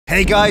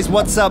Hey guys,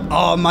 what's up?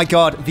 Oh my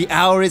god, the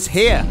hour is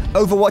here.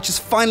 Overwatch has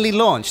finally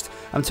launched.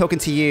 I'm talking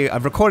to you.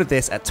 I've recorded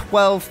this at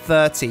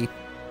 12:30,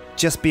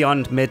 just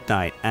beyond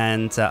midnight,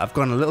 and I've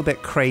gone a little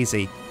bit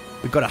crazy.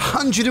 We've got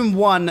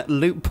 101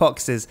 loot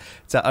boxes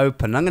to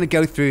open. I'm going to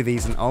go through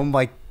these, and oh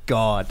my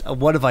god,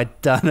 what have I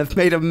done? I've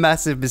made a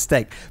massive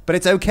mistake, but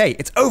it's okay.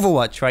 It's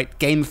Overwatch, right?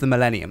 Game of the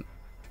millennium.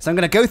 So I'm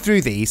going to go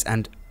through these,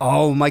 and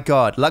oh my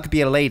god, luck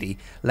be a lady.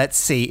 Let's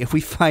see if we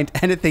find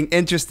anything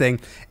interesting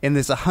in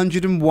this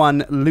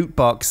 101 loot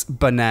box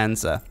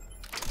bonanza.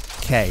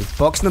 Okay,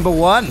 box number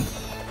 1.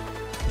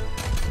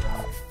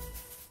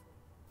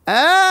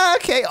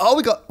 Okay. Oh,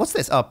 we got, what's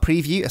this? Oh,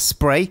 preview, a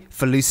spray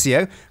for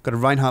Lucio. Got a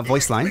Reinhardt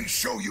voice line. Let me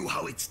show you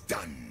how it's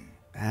done.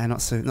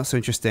 Not so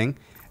interesting.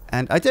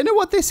 And I don't know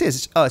what this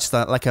is. Oh, it's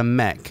like a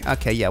mech.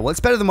 Okay, yeah. Well, it's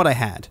better than what I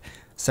had.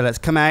 So let's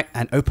come out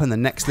and open the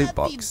next loot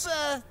box.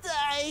 Happy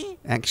birthday!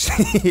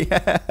 Actually,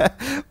 yeah,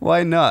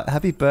 why not?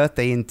 Happy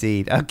birthday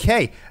indeed.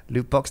 Okay,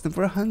 loot box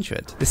number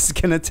 100. This is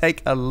gonna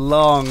take a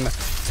long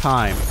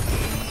time.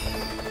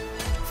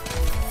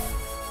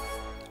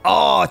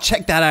 Oh,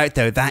 check that out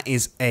though. That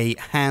is a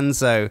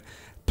Hanzo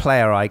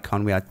player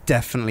icon. We are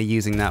definitely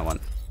using that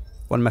one.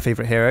 One of my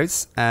favorite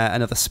heroes.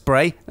 Another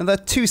spray.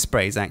 Another 2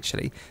 sprays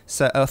actually.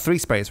 So 3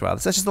 sprays rather.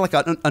 So that's just like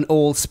an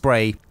all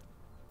spray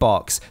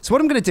box. So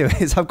what I'm going to do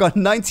is I've got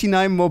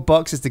 99 more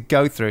boxes to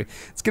go through.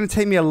 It's going to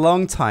take me a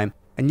long time,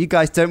 and you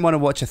guys don't want to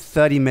watch a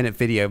 30-minute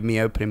video of me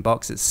opening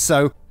boxes.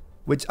 So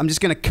I'm just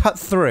going to cut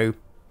through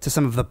to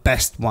some of the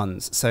best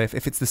ones. So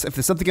if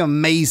there's something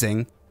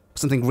amazing,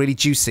 something really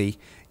juicy,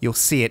 you'll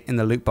see it in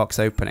the loot box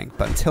opening.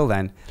 But until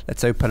then,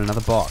 let's open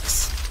another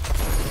box.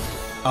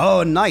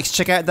 Oh, nice.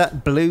 Check out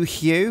that blue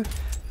hue.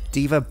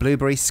 Diva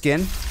Blueberry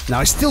skin. Now,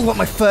 I still want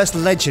my first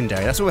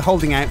legendary. That's what we're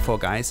holding out for,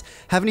 guys.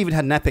 Haven't even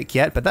had an epic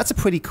yet, but that's a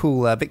pretty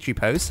cool victory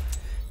pose.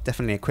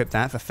 Definitely equip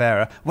that for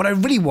Farah. What I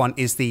really want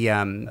is the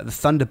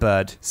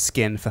Thunderbird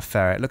skin for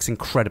Farah. It looks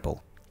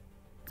incredible.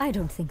 I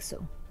don't think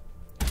so.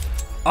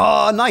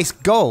 Oh, nice.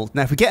 Gold.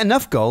 Now, if we get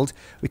enough gold,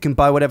 we can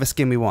buy whatever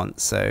skin we want.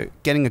 So,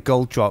 getting a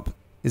gold drop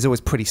is always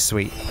pretty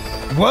sweet.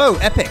 Whoa,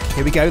 epic.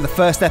 Here we go, the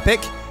first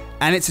epic.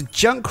 And it's a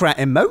Junkrat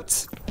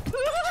emote.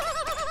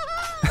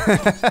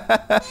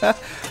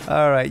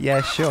 Alright,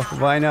 yeah, sure.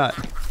 Why not?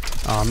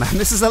 Oh man,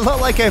 this is a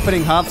lot like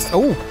opening halves.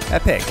 Oh,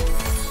 epic.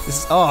 This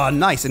is, oh,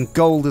 nice. And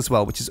gold as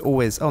well, which is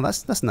always, oh,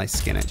 that's a nice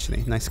skin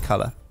actually. Nice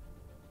color.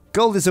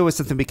 Gold is always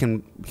something we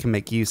can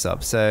make use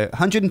of. So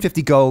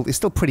 150 gold is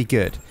still pretty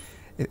good.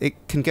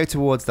 It can go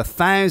towards the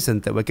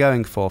 1,000 that we're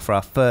going for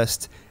our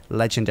first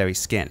legendary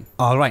skin.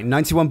 Alright,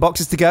 91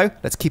 boxes to go.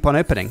 Let's keep on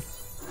opening.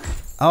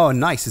 Oh,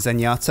 nice. A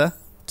Zenyatta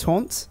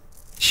taunt?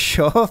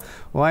 Sure,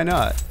 why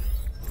not?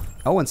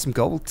 Oh, and some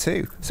gold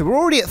too. So we're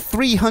already at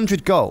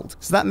 300 gold.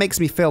 So that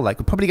makes me feel like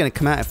we're probably going to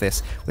come out of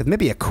this with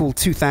maybe a cool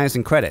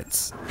 2,000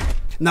 credits.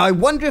 Now, I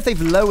wonder if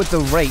they've lowered the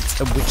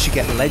rate at which you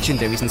get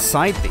legendaries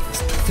inside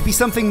these to be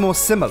something more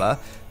similar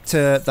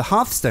to the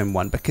Hearthstone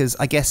one, because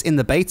I guess in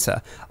the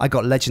beta, I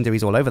got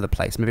legendaries all over the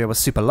place. Maybe I was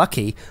super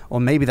lucky, or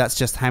maybe that's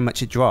just how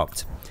much it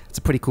dropped. It's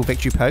a pretty cool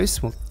victory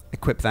pose. We'll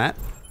equip that.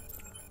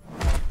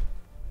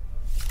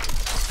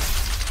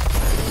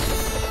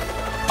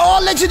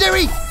 Oh,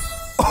 legendary!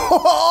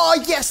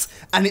 Oh, yes!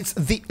 And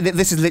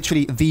this is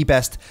literally the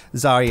best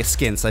Zarya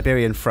skin,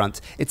 Siberian Front.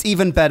 It's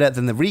even better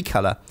than the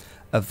recolor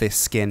of this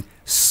skin.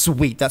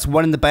 Sweet, that's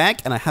one in the bag,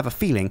 and I have a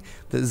feeling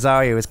that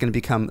Zarya is going to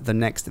become the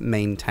next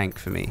main tank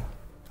for me.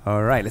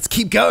 Alright, let's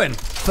keep going.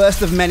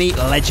 First of many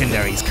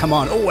legendaries, come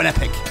on. Oh, an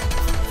epic.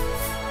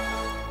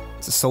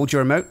 It's a soldier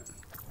remote.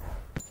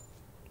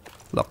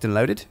 Locked and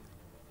loaded.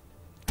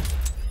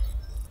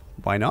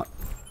 Why not?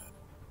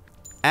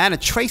 And a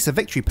Tracer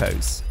victory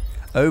pose.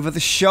 Over the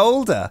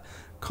shoulder.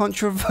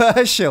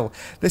 Controversial.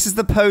 This is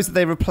the pose that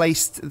they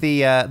replaced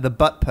the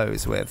butt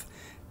pose with.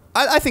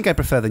 I think I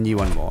prefer the new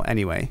one more.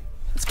 Anyway,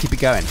 let's keep it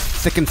going.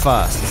 Thick and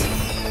fast.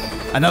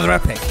 Another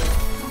epic.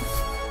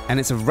 And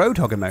it's a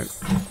Roadhog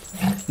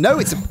emote. No,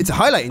 it's a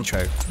highlight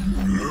intro.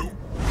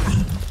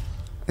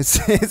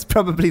 It's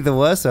probably the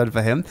worst one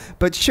for him,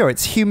 but sure,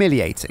 it's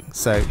humiliating.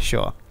 So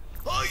sure.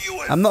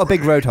 I'm not a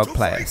big Roadhog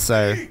player,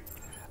 so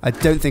I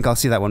don't think I'll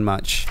see that one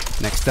much.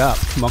 Next up,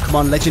 come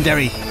on,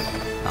 legendary.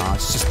 Ah,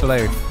 it's just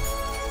blue.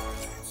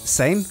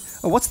 Same?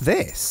 Oh, what's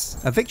this?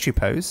 A victory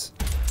pose.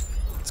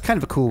 It's kind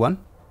of a cool one.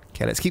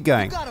 Okay, let's keep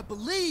going. You gotta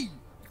believe.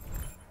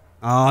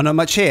 Oh, not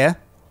much here.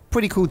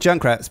 Pretty cool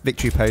Junkrat's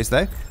victory pose,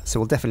 though. So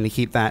we'll definitely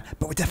keep that.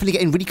 But we're definitely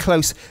getting really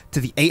close to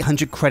the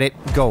 800 credit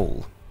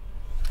goal.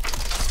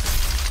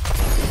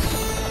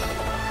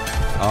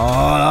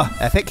 Oh,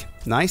 epic.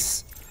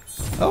 Nice.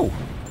 Oh.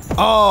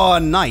 Oh,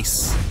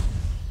 nice.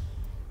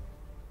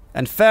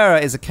 And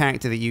Farah is a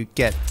character that you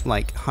get,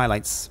 like,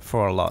 highlights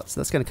for a lot. So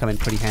that's going to come in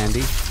pretty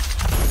handy.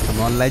 Come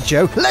on,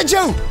 Lejo.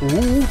 Lejo!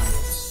 Ooh.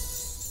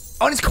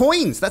 Oh, and it's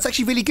coins. That's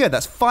actually really good.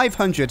 That's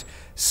 500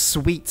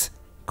 sweet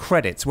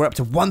credits. We're up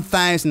to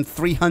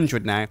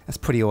 1,300 now. That's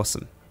pretty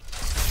awesome.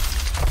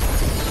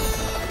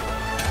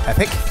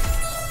 Epic.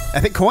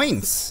 Epic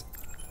coins.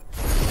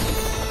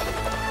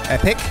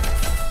 Epic.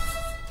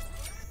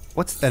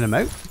 What's an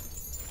emote?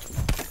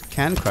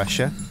 Can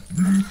Crusher.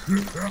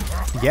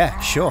 Yeah,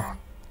 sure.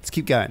 Let's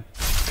keep going.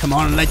 Come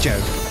on, Ledjo.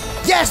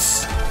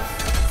 Yes!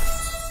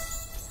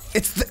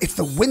 It's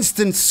the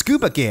Winston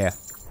scuba gear.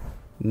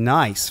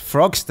 Nice.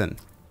 Frogston.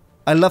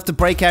 I love to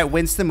break out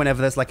Winston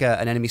whenever there's like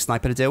an enemy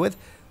sniper to deal with.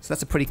 So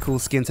that's a pretty cool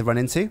skin to run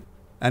into.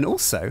 And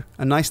also,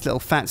 a nice little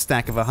fat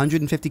stack of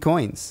 150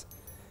 coins.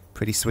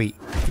 Pretty sweet.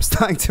 I'm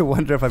starting to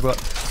wonder if I've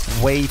got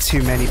way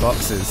too many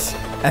boxes.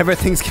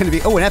 Everything's going to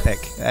be... Oh, an epic.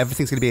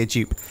 Everything's going to be a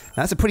dupe.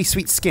 That's a pretty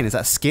sweet skin. Is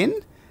that a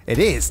skin? It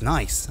is.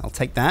 Nice. I'll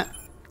take that.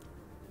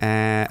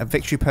 A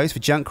victory pose for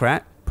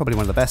Junkrat. Probably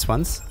one of the best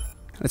ones.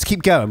 Let's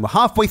keep going. We're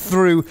halfway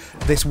through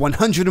this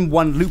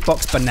 101 loot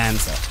box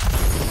bonanza.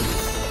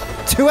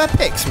 2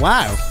 epics.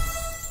 Wow.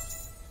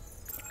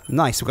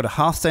 Nice. We've got a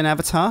Hearthstone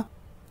avatar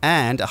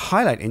and a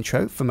highlight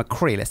intro for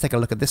McCree. Let's take a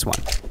look at this one.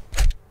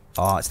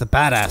 Oh, it's the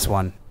badass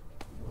one.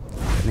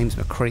 The name's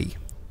McCree.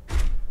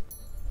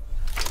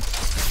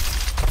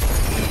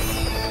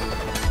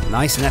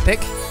 Nice and epic.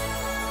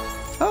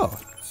 Oh,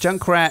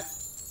 Junkrat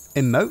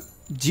emote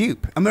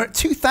dupe. And we're at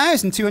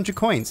 2,200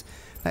 coins.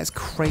 That's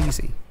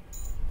crazy.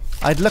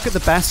 I'd look at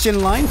the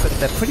Bastion line, but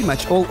they're pretty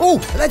much all... Oh,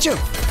 Ledjo!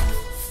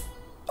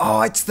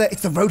 Oh, it's the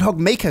Roadhog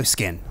Mako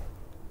skin.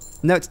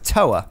 No, it's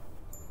Toa.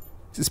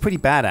 This is pretty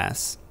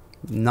badass.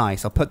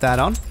 Nice, I'll put that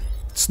on.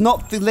 It's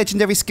not the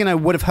legendary skin I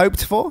would have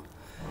hoped for.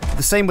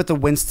 The same with the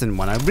Winston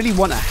one. I really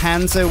want a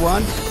Hanzo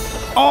one.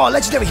 Oh,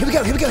 legendary! Here we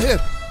go! Here we go! Here we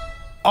go!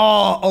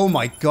 Oh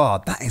my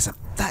god! That is a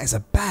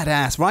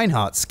badass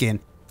Reinhardt skin.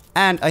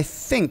 And I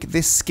think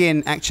this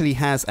skin actually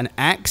has an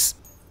axe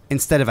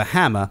instead of a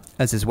hammer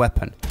as his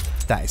weapon.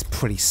 That is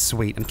pretty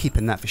sweet. I'm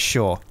keeping that for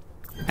sure.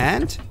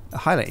 And a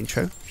highlight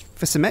intro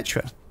for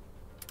Symmetra.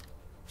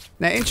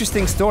 Now,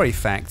 interesting story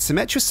fact.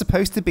 Symmetra's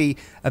supposed to be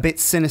a bit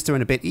sinister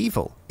and a bit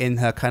evil in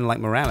her kind of like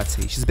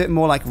morality. She's a bit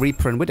more like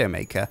Reaper and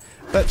Widowmaker,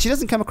 but she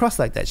doesn't come across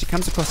like that. She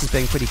comes across as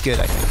being pretty good,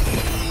 I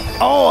think.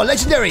 Oh,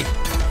 legendary!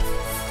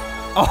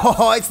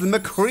 Oh, it's the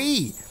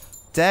McCree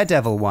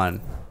Daredevil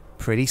one.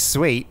 Pretty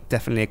sweet.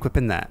 Definitely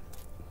equipping that.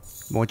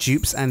 More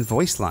dupes and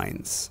voice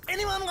lines.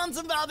 Anyone want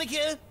some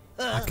barbecue?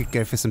 I could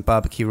go for some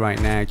barbecue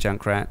right now,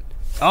 Junkrat.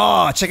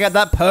 Oh, check out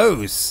that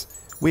pose.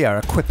 We are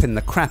equipping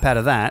the crap out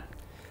of that.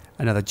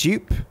 Another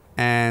dupe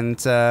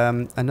and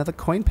another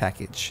coin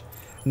package.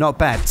 Not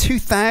bad.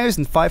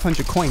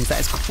 2,500 coins. That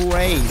is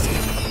crazy.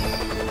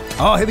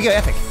 Oh, here we go.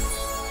 Epic.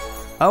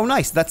 Oh,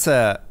 nice. That's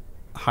a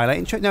highlight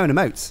intro. No, an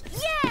emote.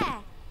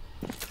 Yeah!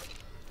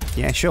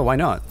 Yeah, sure. Why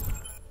not?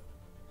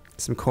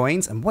 Some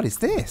coins. And what is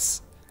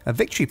this? A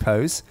victory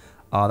pose.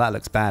 Oh, that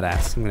looks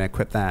badass. I'm going to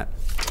equip that.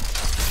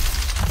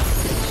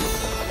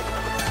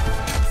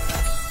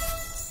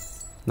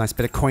 Nice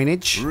bit of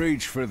coinage.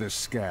 Reach for the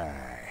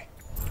sky.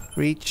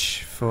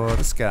 Reach for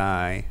the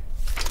sky.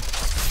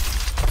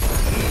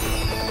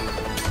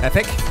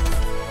 Epic.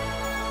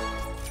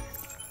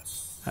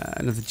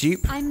 Another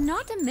dupe. I'm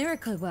not a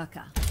miracle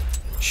worker.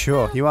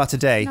 Sure, you are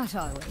today. Not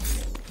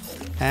always.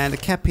 And a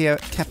capoeira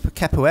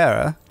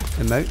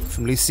emote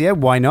from Lucia.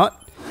 Why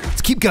not?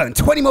 Let's keep going.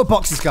 20 more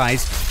boxes,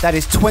 guys. That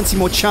is 20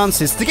 more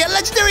chances to get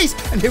legendaries.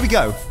 And here we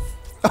go.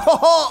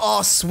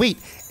 Oh, sweet.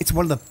 It's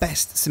one of the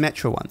best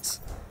Symmetra ones.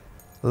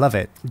 Love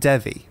it.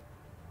 Devi.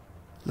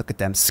 Look at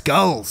them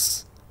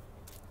skulls.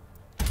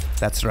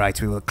 That's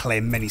right, we will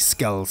claim many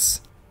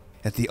skulls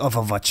at the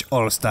Overwatch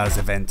All-Stars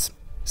event.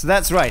 So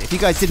that's right, if you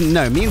guys didn't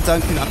know, me and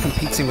Duncan are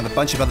competing with a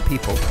bunch of other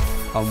people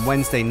on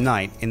Wednesday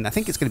night in, I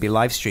think it's going to be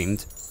live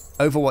streamed,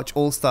 Overwatch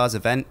All-Stars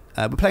event.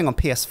 We're playing on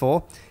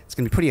PS4. It's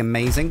going to be pretty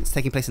amazing. It's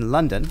taking place in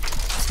London.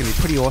 It's going to be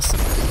pretty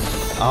awesome.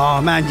 Oh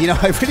man, you know,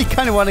 I really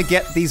kind of want to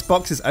get these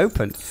boxes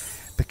opened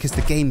because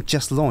the game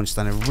just launched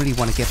and I really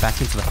want to get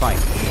back into the fight.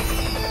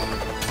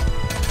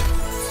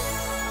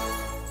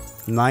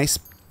 Nice,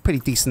 pretty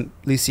decent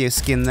Lucio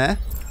skin there.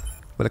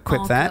 We'll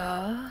equip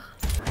that.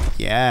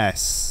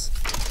 Yes.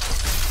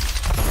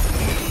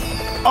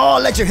 Oh,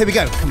 Ledger, here we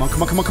go. Come on,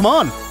 come on, come on, come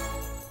on.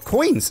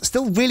 Coins,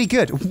 still really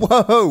good.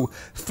 Whoa,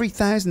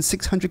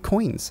 3,600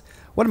 coins.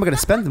 What am I going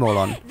to spend them all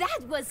on? That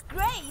was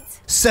great.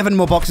 7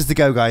 more boxes to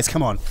go, guys.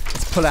 Come on,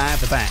 let's pull it out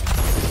of the bag.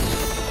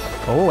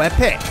 Oh,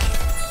 epic.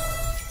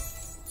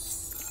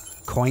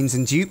 Coins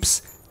and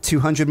dupes.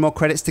 200 more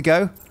credits to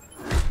go.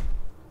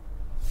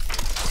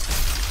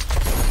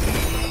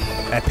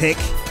 Epic.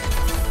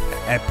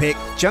 Epic.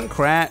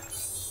 Junkrat.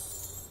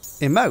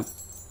 Emote.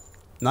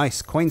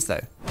 Nice. Coins,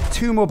 though.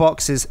 2 more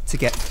boxes to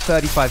get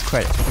 35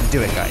 credits. We can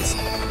do it, guys.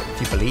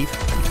 If you believe,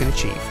 you can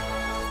achieve.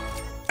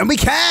 And we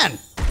can!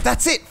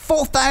 That's it.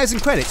 4,000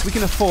 credits. We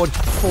can afford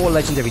 4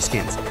 legendary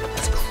skins.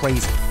 That's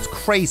crazy. It's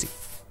crazy.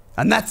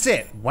 And that's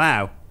it.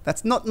 Wow.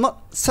 That's not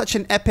such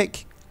an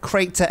epic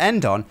crate to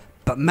end on,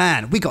 but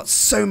man, we got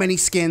so many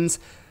skins.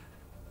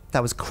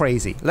 That was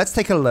crazy. Let's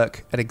take a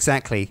look at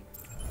exactly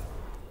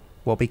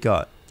what we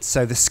got.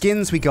 So the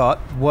skins we got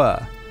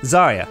were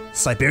Zarya,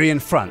 Siberian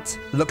Front.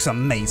 Looks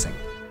amazing.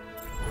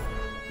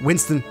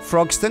 Winston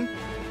Frogston.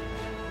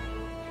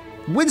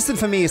 Winston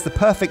for me is the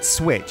perfect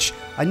switch.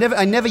 I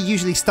never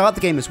usually start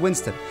the game as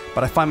Winston,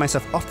 but I find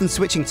myself often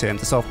switching to him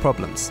to solve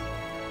problems.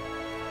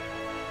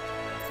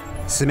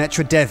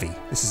 Symmetra Devi.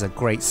 This is a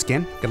great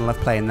skin. Gonna love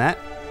playing that.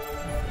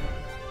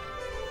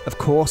 Of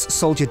course,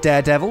 Soldier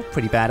Daredevil.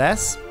 Pretty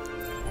badass.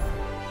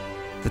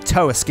 The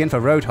Toa skin for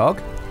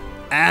Roadhog.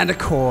 And of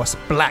course,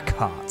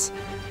 Blackheart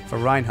for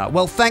Reinhardt.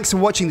 Well, thanks for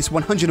watching this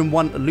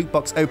 101 loot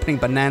box opening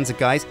bonanza,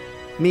 guys.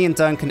 Me and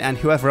Duncan and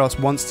whoever else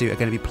wants to are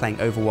going to be playing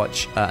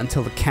Overwatch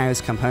until the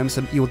cows come home.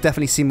 So you'll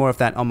definitely see more of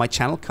that on my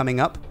channel coming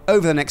up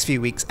over the next few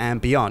weeks and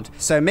beyond.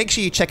 So make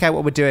sure you check out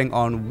what we're doing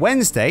on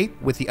Wednesday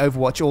with the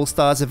Overwatch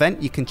All-Stars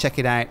event. You can check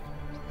it out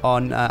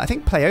on, I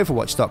think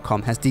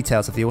playoverwatch.com has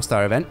details of the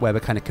All-Star event where we're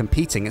kind of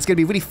competing. It's going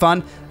to be really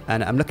fun,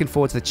 and I'm looking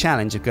forward to the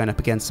challenge of going up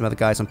against some other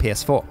guys on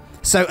PS4.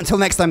 So until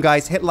next time,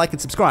 guys, hit like and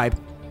subscribe,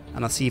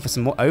 and I'll see you for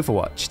some more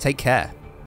Overwatch. Take care.